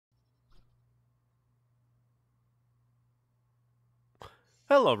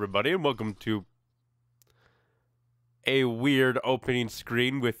Hello everybody and welcome to a weird opening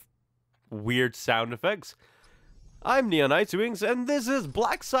screen with weird sound effects. I'm Neon Ice Wings and this is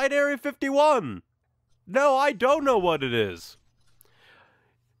Blacksite Area 51! No, I don't know what it is.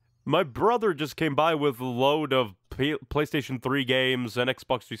 My brother just came by with a load of PlayStation 3 games and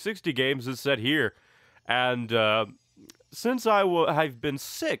Xbox 360 games and said here. And since I've been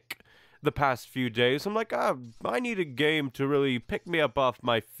sick the past few days, I'm like, I need a game to really pick me up off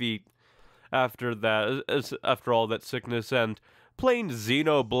my feet after all that sickness, and playing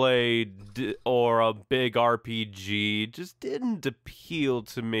Xenoblade or a big RPG just didn't appeal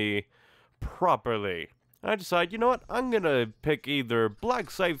to me properly. I decided, you know what, I'm gonna pick either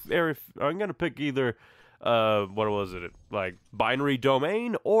Blacksite Area, I'm gonna pick either, what was it, like, Binary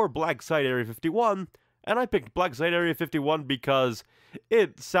Domain or Blacksite Area 51, and I picked Blacksite Area 51 because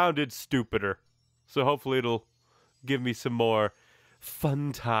it sounded stupider. So hopefully it'll give me some more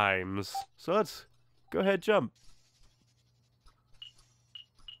fun times. So let's go ahead, jump.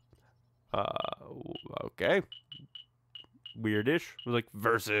 Okay. Weirdish. Like,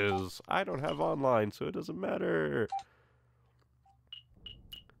 versus. I don't have online, so it doesn't matter.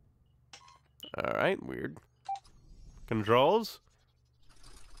 Alright, weird. Controls.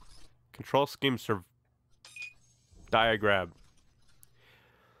 Control scheme diagram.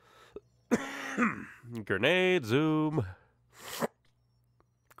 Grenade, zoom.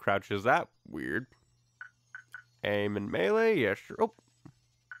 Crouch is that weird. Aim and melee, yeah, sure. Oh.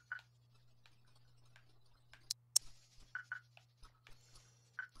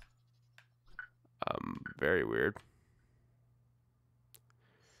 Very weird.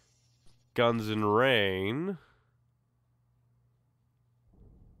 Guns and rain.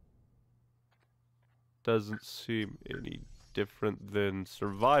 Doesn't seem any different than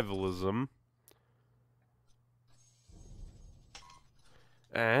survivalism.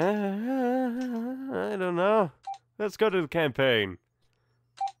 I don't know. Let's go to the campaign.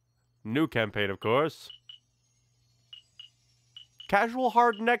 New campaign, of course. Casual,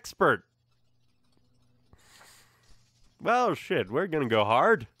 hardened expert. Well, shit, we're gonna go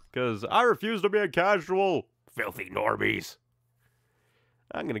hard, because I refuse to be a casual. Filthy normies.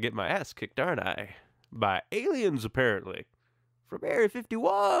 I'm gonna get my ass kicked, aren't I? By aliens, apparently. From Area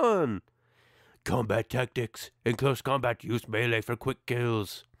 51. Combat tactics. In close combat, use melee for quick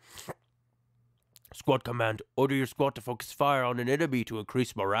kills. Squad command. Order your squad to focus fire on an enemy to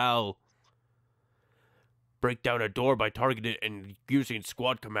increase morale. Break down a door by targeting and using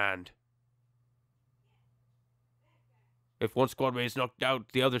squad command. If one squad mate is knocked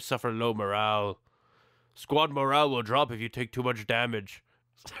out, the others suffer low morale. Squad morale will drop if you take too much damage.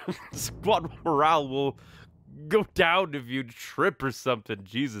 Squad morale will go down if you trip or something.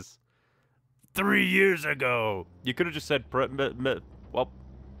 Jesus. 3 years ago. You could have just said,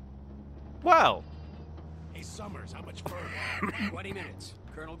 well. Hey, Summers, how much further? 20 minutes.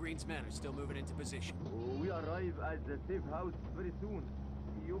 Colonel Green's men are still moving into position. We arrive at the safe house very soon.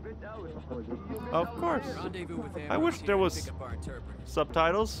 You get out. Of course. Rendezvous with I wish there was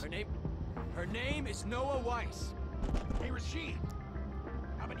subtitles. Her name is Noah Weiss. Hey, Rashid.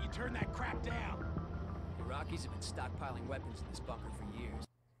 How about you turn that crap down? The Iraqis have been stockpiling weapons in this bunker for years.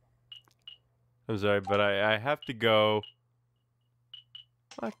 I'm sorry, but I have to go.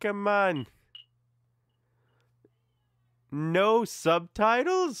 Oh, come on. No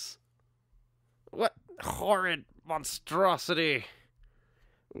subtitles? What horrid monstrosity.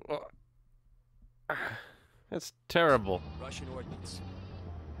 That's terrible. Russian ordnance.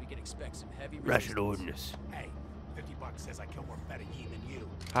 We can expect some heavy Russian ordnance. Hey, $50 says I kill more Medellin than you.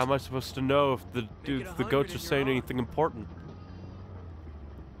 How am I supposed to know if the goats are saying anything important?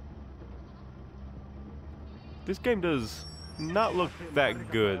 This game does not look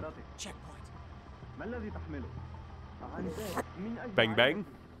that good. Checkpoint. Bang bang.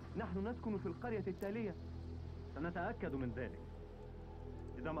 نحن نسكن في القرية التالية. سنتأكد من ذلك.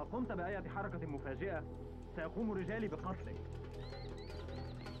 إذا ما قمت بأي حركة مفاجئة سيقوم رجالي بقتلك.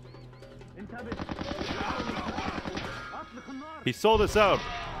 انتبه. أطلق النار. He sold us out.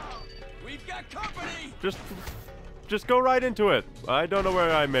 We've got company. Just go right into it. I don't know where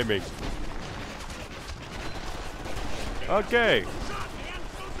I'm aiming. Okay.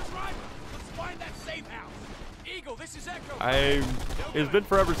 It's been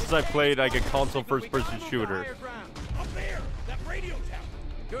forever since I played like a console first-person shooter. Up there, that radio tower.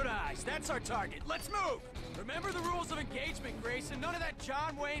 Good eyes. That's our target. Let's move. Remember the rules of engagement, Grayson. None of that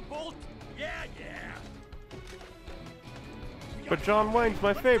John Wayne bull. Yeah. But John Wayne's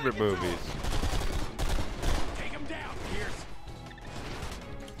my favorite movies. Take him down, Pierce.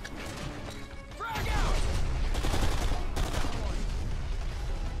 Frag out.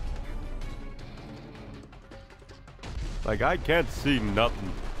 Like, I can't see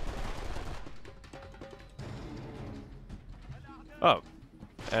nothing. Oh.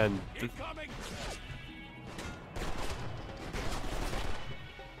 And... Incoming!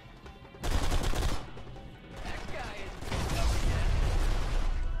 That guy isn't covered yet.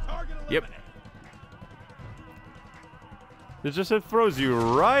 Target Yep. eliminated. it throws you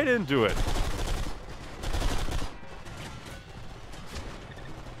right into it.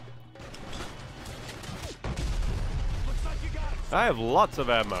 Looks like you got it. I have lots of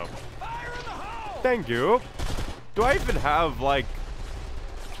ammo. Fire in the hole! Thank you. Do I even have, like,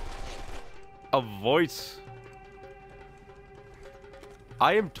 a voice?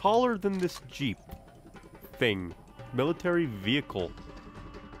 I am taller than this Jeep thing. Military vehicle.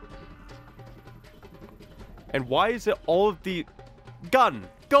 And why is it all of the... Gun,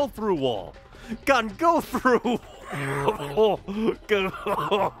 go through wall. Gun, go through.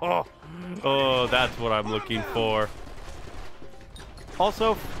 Oh, that's what I'm looking for.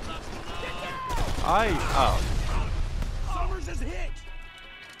 Also, oh. Summers is hit!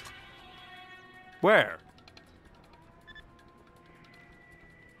 Where?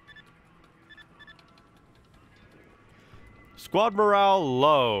 Squad morale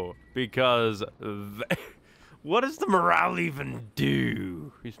low because what does the morale even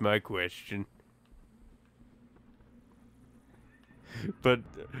do? Is my question. But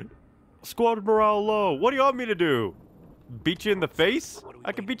squad morale low. What do you want me to do? Beat you in the face?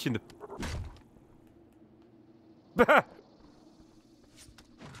 I can beat you in the...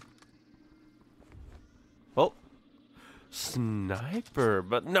 Oh. Sniper,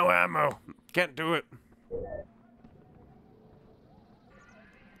 but no ammo. Can't do it.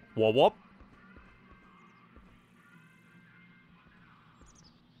 Whoop whoop.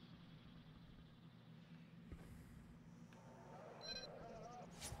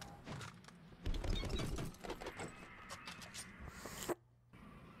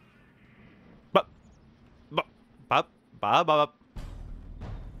 Bop.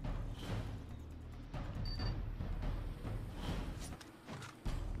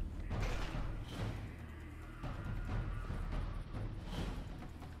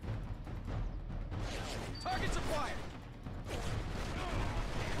 Targets acquired!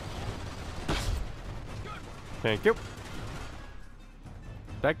 Thank you.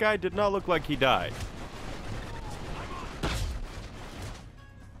 That guy did not look like he died.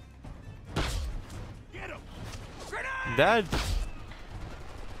 Get him! Grenade! That...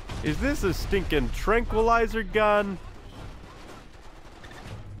 Is this a stinking tranquilizer gun?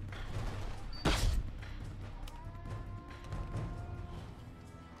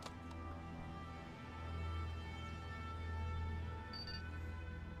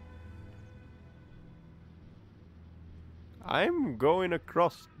 I'm going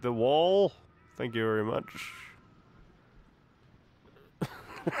across the wall. Thank you very much.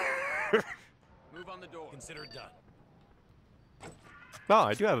 Move on the door. Consider it done. Oh,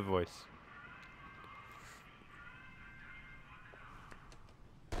 I do have a voice.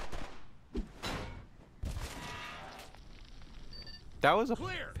 That was a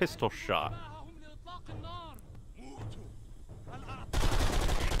Clear. pistol shot.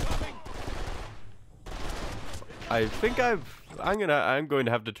 I think I'm going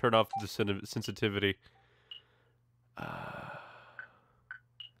to have to turn off the sensitivity.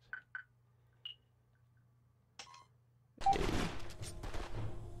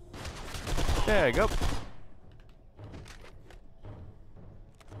 There you go.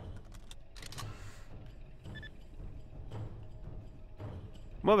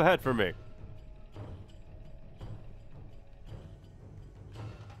 Move ahead for me.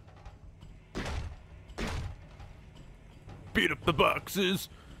 Beat up the boxes.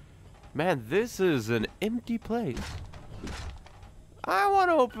 Man, this is an empty place. I want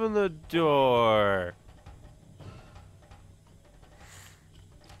to open the door.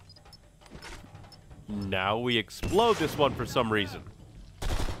 Now we explode this one for some reason.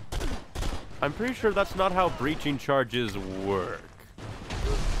 I'm pretty sure that's not how breaching charges work.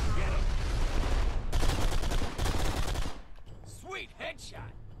 Sweet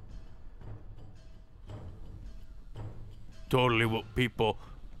headshot. Totally what people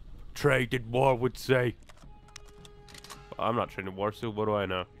traded war would say. I'm not trading war, so what do I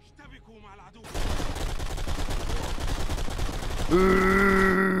know?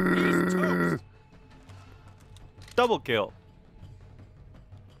 Double kill.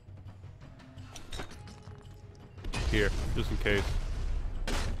 Here, just in case.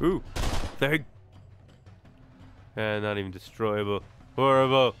 Ooh, thank. And not even destroyable.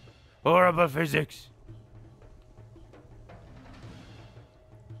 Horrible. Horrible physics.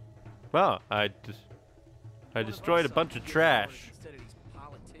 Wow, I just... I destroyed a bunch of trash. Instead of these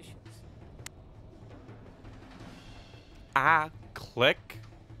politicians. Click.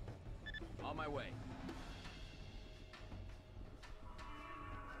 On my way.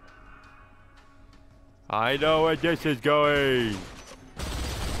 I know where this is going.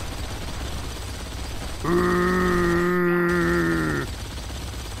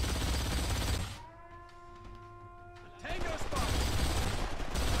 Tango spot.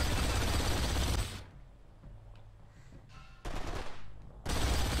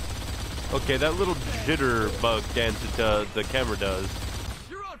 Okay, that little jitter bug dance that the camera does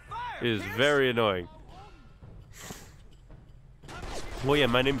You're on fire. is Pierce. very annoying. Well, yeah,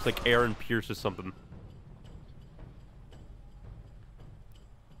 my name's like Aaron Pierce or something.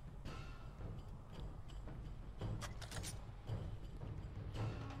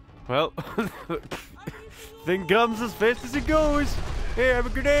 Well, thing comes as fast as it goes. Hey, have a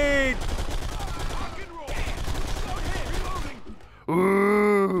grenade.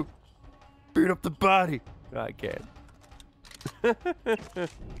 Ooh, beat up the body. I can't.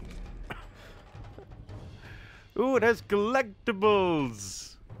 Ooh, it has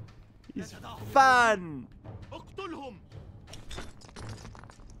collectibles. It's fun.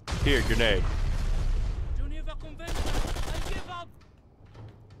 Here, grenade.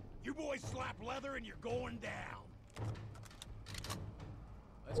 You boys slap leather and you're going down.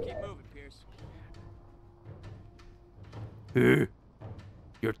 Let's keep moving, Pierce.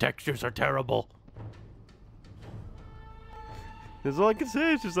 Your textures are terrible. That's all I can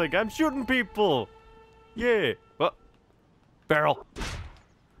say. It's just like, I'm shooting people. Yeah. Oh. Barrel.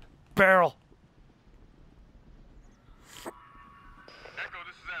 Barrel. Echo,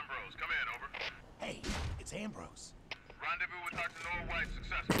 this is Ambrose. Come in, over. Hey, it's Ambrose. Rendezvous with Dr. Noah White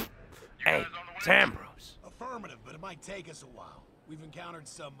successful. You Hey, guys on the way? it's Ambrose. Affirmative, but it might take us a while. We've encountered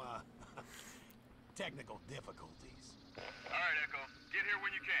some, technical difficulties. All right, Echo. Get here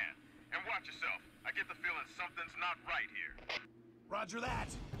when you can. And watch yourself. I get the feeling something's not right here. Roger that.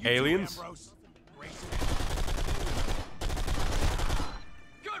 Aliens? Too, Ambrose. Great.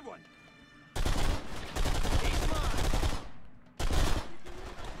 Good one.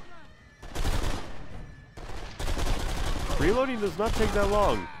 Reloading does not take that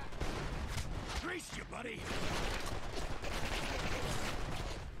long. Greased you, buddy.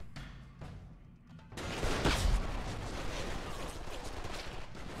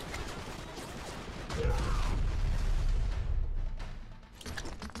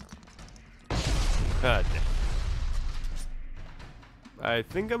 God. I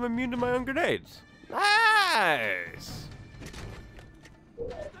think I'm immune to my own grenades. Nice.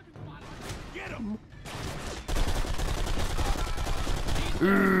 Get him.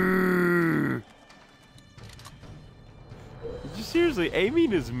 Seriously,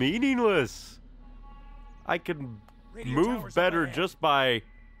 aiming is meaningless. I can Radio move tower's up better ahead. just by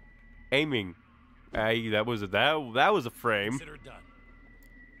aiming. Hey, that was a frame. Consider done.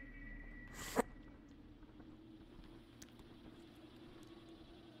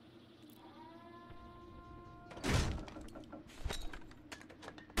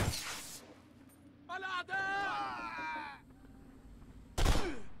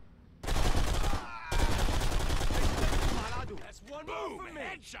 That's one Boom! more for me.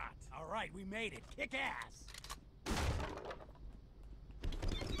 Headshot. All right, we made it. Kick ass.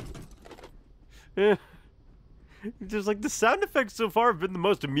 Just like the sound effects so far have been the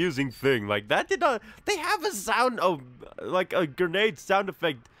most amusing thing. Like that did not. They have a sound of like a grenade sound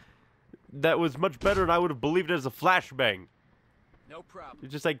effect that was much better than I would have believed it as a flashbang. No problem.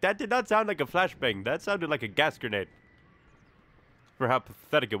 It's just like that did not sound like a flashbang. That sounded like a gas grenade. For how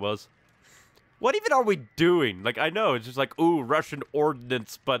pathetic it was. What even are we doing? Like I know it's just like ooh Russian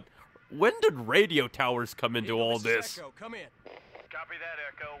ordnance, but when did radio towers come into all this? Echo, come in. Copy that,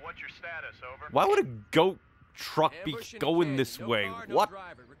 Echo. What's your status, over? Why would a goat truck be Ambush in going Canyon. this No way? car, no What?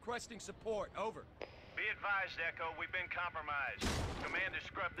 driver. Requesting support. Over. Be advised, Echo. We've been compromised. Commander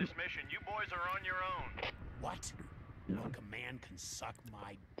scrubbed this mission. You boys are on your own. What? No command can suck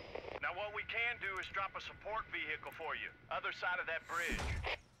my... Now, what we can do is drop a support vehicle for you. Other side of that bridge.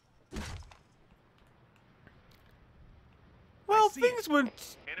 Well, see things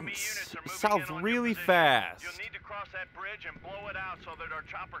went Enemy units are moving south in on your really position. fast. You'll need to cross that bridge and blow it out so that our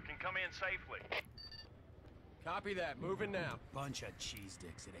chopper can come in safely. Copy that. Moving now. Bunch of cheese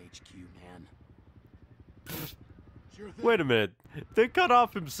dicks at HQ, man. Sure thing. Wait a minute. They cut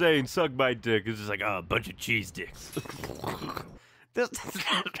off him saying "suck my dick." It's just like, oh, a bunch of cheese dicks. This-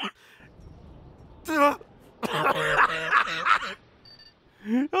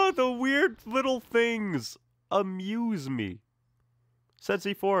 oh, the weird little things amuse me. Set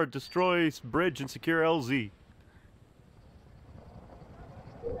C4 destroys bridge and secure LZ.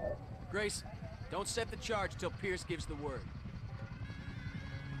 Grace, don't set the charge till Pierce gives the word.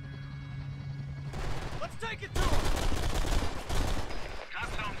 Let's take it to him! Top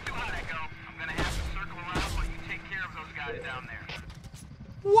zone's too hot, Echo. I'm gonna have to circle around while you take care of those guys down there.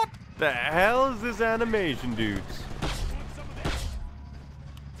 What the hell is this animation, dudes? Want some of this?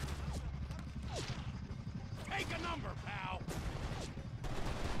 Take a number, pal.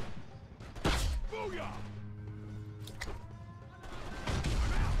 Booyah!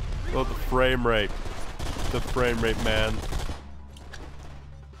 Oh, the frame rate. The frame rate, man.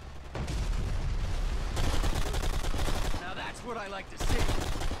 Now that's what I like to see.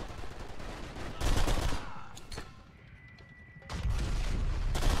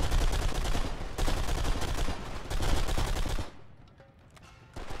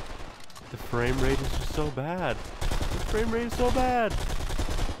 The frame rate is just so bad. The frame rate is so bad.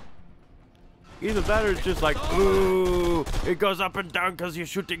 Either that or it's just like, ooh, it goes up and down because you're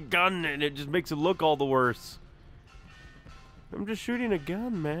shooting gun and it just makes it look all the worse. I'm just shooting a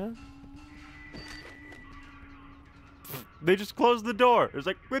gun, man. They just closed the door. It's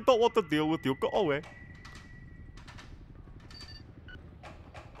like, we don't want to deal with you. Go away.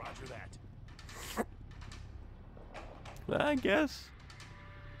 Roger that. I guess.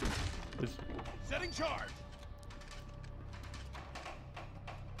 Setting charge.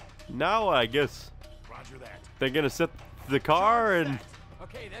 Now I guess Roger that. they're gonna set the car and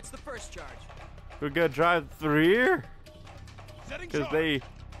Okay, that's the first charge. we're gonna drive through here Setting because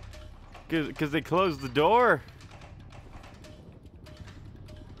charge. they closed the door.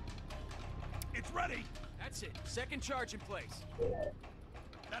 It's ready. That's it. Second charge in place.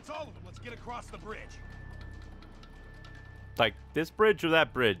 That's all of them. Let's get across the bridge. Like this bridge or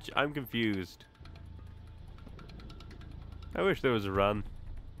that bridge? I'm confused. I wish there was a run.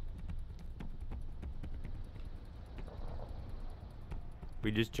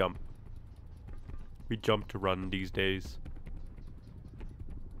 We just jump. We jump to run these days.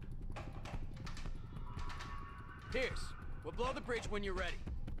 Pierce, we'll blow the bridge when you're ready.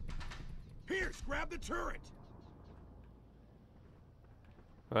 Pierce, grab the turret.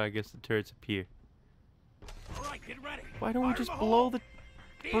 Well, I guess the turret's up here. All right, get ready. Why don't we Fire just the blow hole. the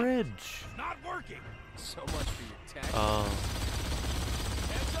Damn, bridge? It's not working. So much for your tech. Heads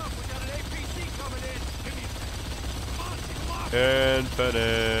up, we got an APC coming in. Give me a second. Come on, take a lock.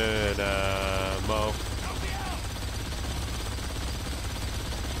 Infinite ammo. Help me out.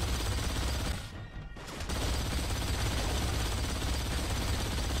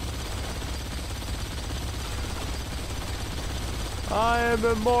 I am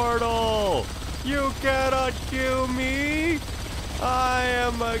immortal! You cannot kill me! I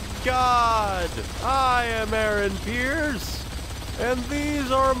am a god! I am Aaron Pierce! And these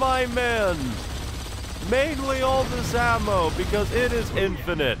are my men! Mainly all this ammo, because it is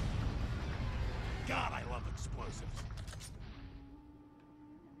infinite. God, I love explosives.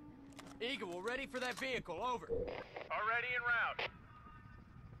 Eagle, we're ready for that vehicle. Over. Already en route.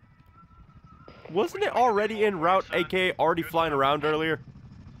 Wasn't it already en route, aka already flying around earlier?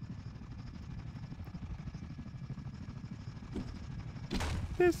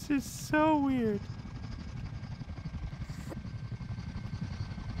 This is so weird.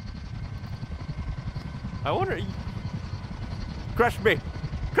 I wonder... Crush me!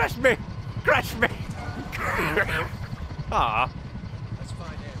 Crush me! Crush me! Ah. Let's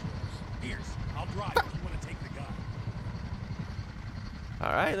find Ambrose. Pierce, I'll drive if you want to take the gun.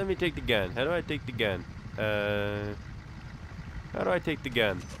 Alright, let me take the gun. How do I take the gun? How do I take the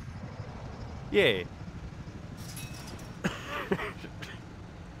gun? Yeah.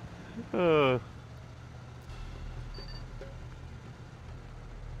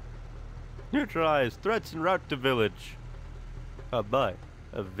 Neutralize threats en route to village. Bye.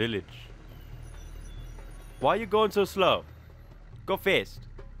 A village. Why are you going so slow? Go fast.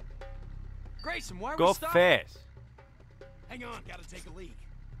 Grayson, why are Go we stopping? fast. Hang on, gotta take a leak.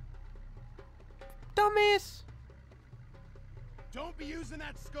 Dumbass. Don't be using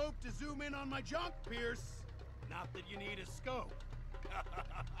that scope to zoom in on my junk, Pierce. Not that you need a scope.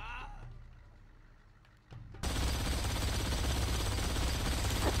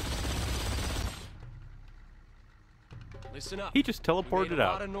 Listen up. He just We teleported made a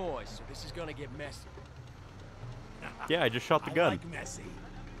lot out. of noise, so this is gonna get messy. Yeah, I just shot the I gun. like messy.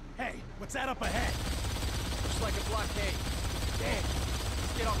 Hey, what's that up ahead? Looks like a blockade. Damn.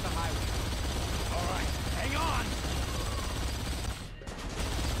 Let's get off the highway. All right, hang on.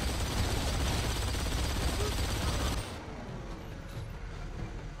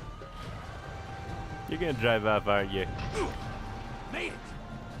 You're gonna drive off, aren't you? Made it.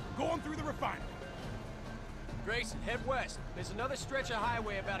 Going through the refinery. Grayson, head west. There's another stretch of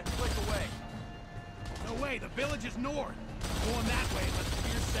highway about a click away. No way, the village is north. Going that way unless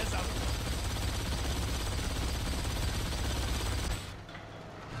Pierce says otherwise.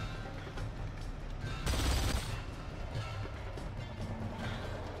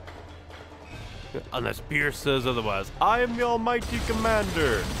 Unless Pierce says otherwise. I am the almighty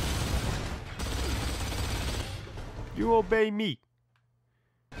commander. You obey me.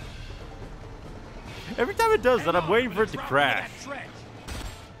 Every time it does that, I'm waiting for it to crash.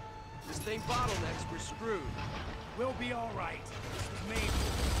 This thing bottlenecks, we're screwed. We'll be all right. Maybe.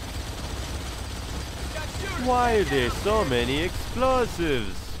 Why are there so many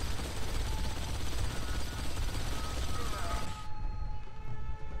explosives?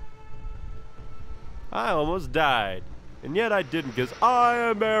 I almost died, and yet I didn't, because I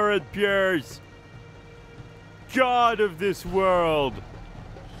am Aaron Pierce, God of this world,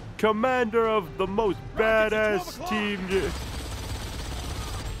 commander of the most badass team.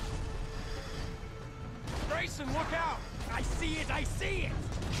 Grayson, look out! I see it! I see it!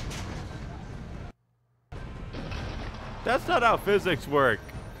 That's not how physics work,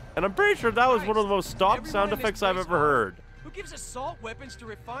 and I'm pretty sure that was one of the most stock sound effects I've ever heard. Who gives assault weapons to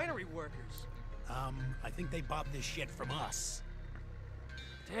refinery workers? I think they bought this shit from us.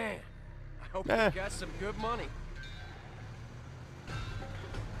 Damn. I hope we got some good money.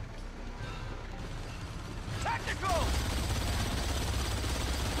 Tactical!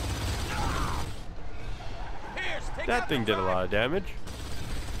 Pierce, take That out thing the did a lot of damage.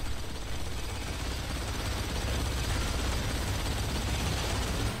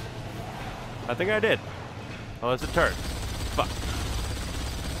 I think I did. Unless it turns. Fuck.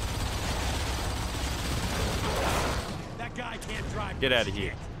 That guy can't drive. Get out of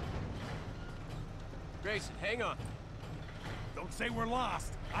here. Grayson, hang on. Don't say we're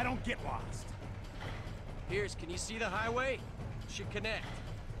lost. I don't get lost. Pierce, can you see the highway? Should connect.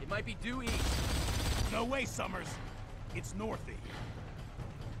 It might be due east. No way, Summers. It's north of here.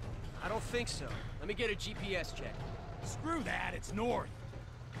 I don't think so. Let me get a GPS check. Screw that, it's north.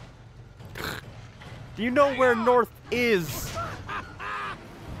 Do you know where north is? Incoming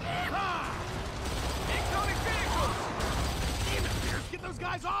vehicles! Damn it, Pierce, get those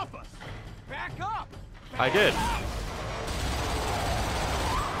guys off us! Back up! I did.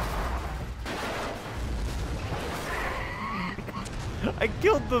 I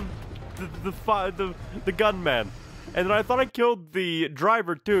killed the gunman, and then I thought I killed the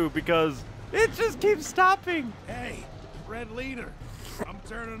driver too because it just keeps stopping. Hey, Red Leader, I'm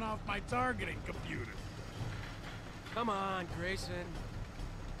turning off my targeting computer. Come on, Grayson.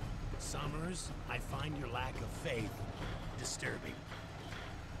 Summers, I find your lack of faith disturbing.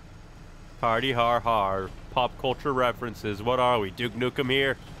 Party har har. Pop culture references. What are we, Duke Nukem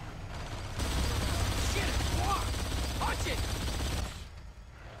here? Shit, walk! Punch it!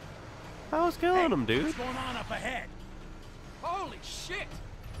 I was killing him, What's dude. going on up ahead? Holy shit!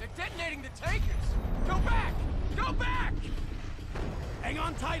 They're detonating the tankers! Go back! Go back! Hang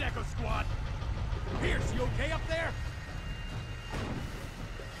on tight, Echo Squad. Pierce, you okay up there?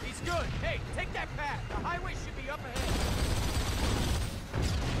 He's good. Hey, take that path. The highway should be up ahead.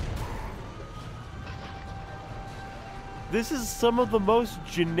 This is some of the most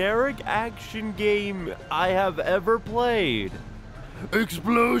generic action game I have ever played.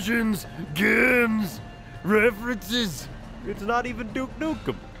 Explosions, guns, references. It's not even Duke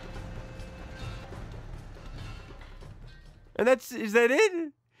Nukem. And is that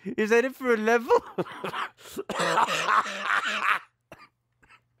it? Is that it for a level?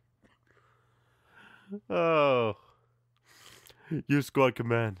 Oh. Use squad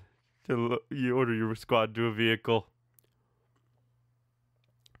command. You order your squad to a vehicle.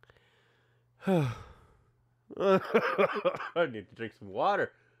 I need to drink some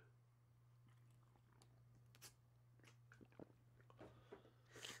water.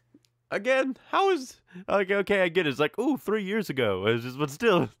 Again, how is... Okay, I get it. It's like, ooh, 3 years ago. It's just, but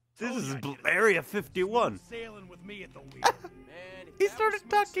still, this is Area 51. Sailing with me at the wheel. Man, if He that started was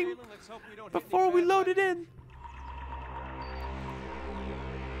smooth talking sailing, let's hope we don't hit any before we bad loaded weather. in.